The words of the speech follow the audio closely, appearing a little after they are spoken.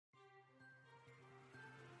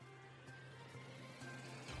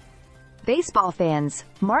Baseball fans,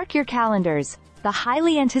 mark your calendars. The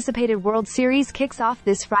highly anticipated World Series kicks off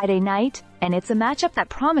this Friday night, and it's a matchup that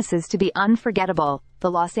promises to be unforgettable.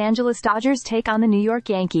 The Los Angeles Dodgers take on the New York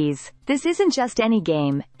Yankees. This isn't just any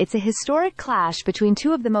game, it's a historic clash between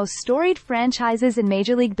two of the most storied franchises in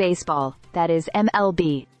Major League Baseball, that is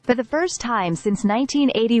MLB. For the first time since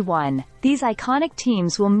 1981, these iconic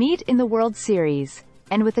teams will meet in the World Series.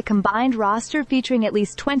 And with a combined roster featuring at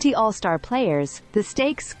least 20 All-Star players, the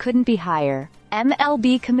stakes couldn't be higher.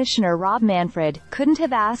 MLB Commissioner Rob Manfred couldn't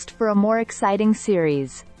have asked for a more exciting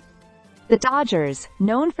series. The Dodgers,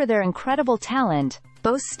 known for their incredible talent,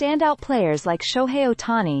 boast standout players like Shohei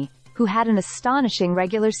Ohtani, who had an astonishing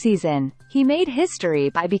regular season. He made history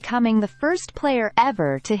by becoming the first player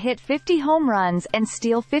ever to hit 50 home runs and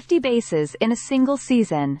steal 50 bases in a single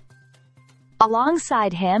season.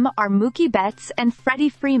 Alongside him are Mookie Betts and Freddie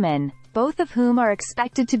Freeman, both of whom are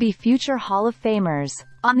expected to be future Hall of Famers.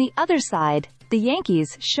 On the other side, the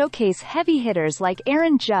Yankees showcase heavy hitters like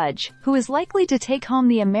Aaron Judge, who is likely to take home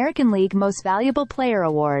the American League Most Valuable Player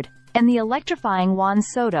award, and the electrifying Juan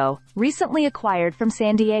Soto, recently acquired from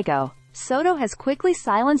San Diego. Soto has quickly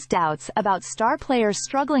silenced doubts about star players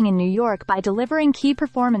struggling in New York by delivering key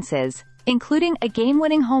performances, including a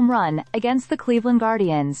game-winning home run against the Cleveland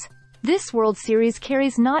Guardians. This World Series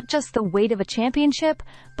carries not just the weight of a championship,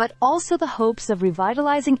 but also the hopes of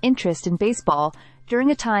revitalizing interest in baseball during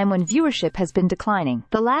a time when viewership has been declining.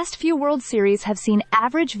 The last few World Series have seen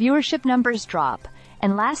average viewership numbers drop,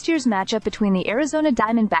 and last year's matchup between the Arizona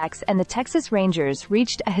Diamondbacks and the Texas Rangers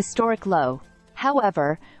reached a historic low.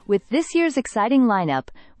 However, with this year's exciting lineup,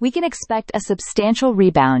 we can expect a substantial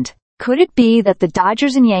rebound. Could it be that the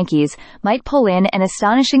Dodgers and Yankees might pull in an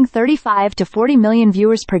astonishing 35 to 40 million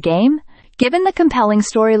viewers per game? Given the compelling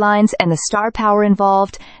storylines and the star power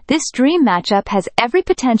involved, this dream matchup has every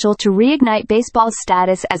potential to reignite baseball's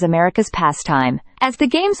status as America's pastime. As the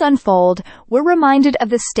games unfold, we're reminded of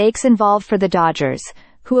the stakes involved for the Dodgers,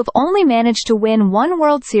 who have only managed to win one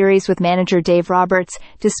World Series with manager Dave Roberts,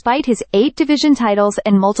 despite his 8 division titles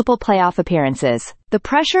and multiple playoff appearances. The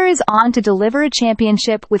pressure is on to deliver a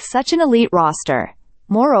championship with such an elite roster.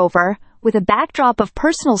 Moreover, with a backdrop of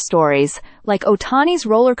personal stories, like Ohtani's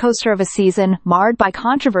roller coaster of a season marred by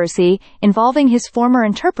controversy involving his former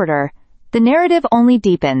interpreter, the narrative only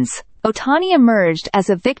deepens. Ohtani emerged as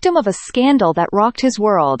a victim of a scandal that rocked his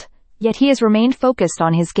world, yet he has remained focused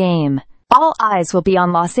on his game. All eyes will be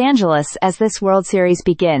on Los Angeles as this World Series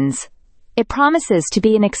begins. It promises to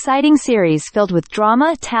be an exciting series filled with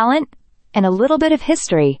drama, talent, and a little bit of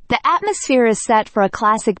history. The atmosphere is set for a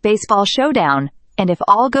classic baseball showdown, and if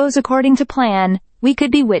all goes according to plan, we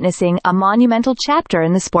could be witnessing a monumental chapter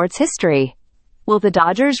in the sport's history. Will the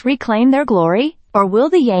Dodgers reclaim their glory, or will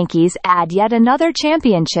the Yankees add yet another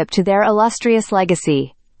championship to their illustrious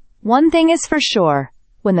legacy? One thing is for sure,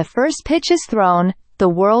 when the first pitch is thrown, the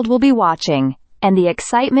world will be watching, and the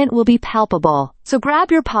excitement will be palpable. So grab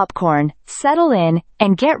your popcorn, settle in,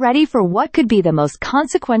 and get ready for what could be the most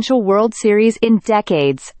consequential World Series in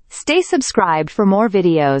decades. Stay subscribed for more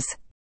videos.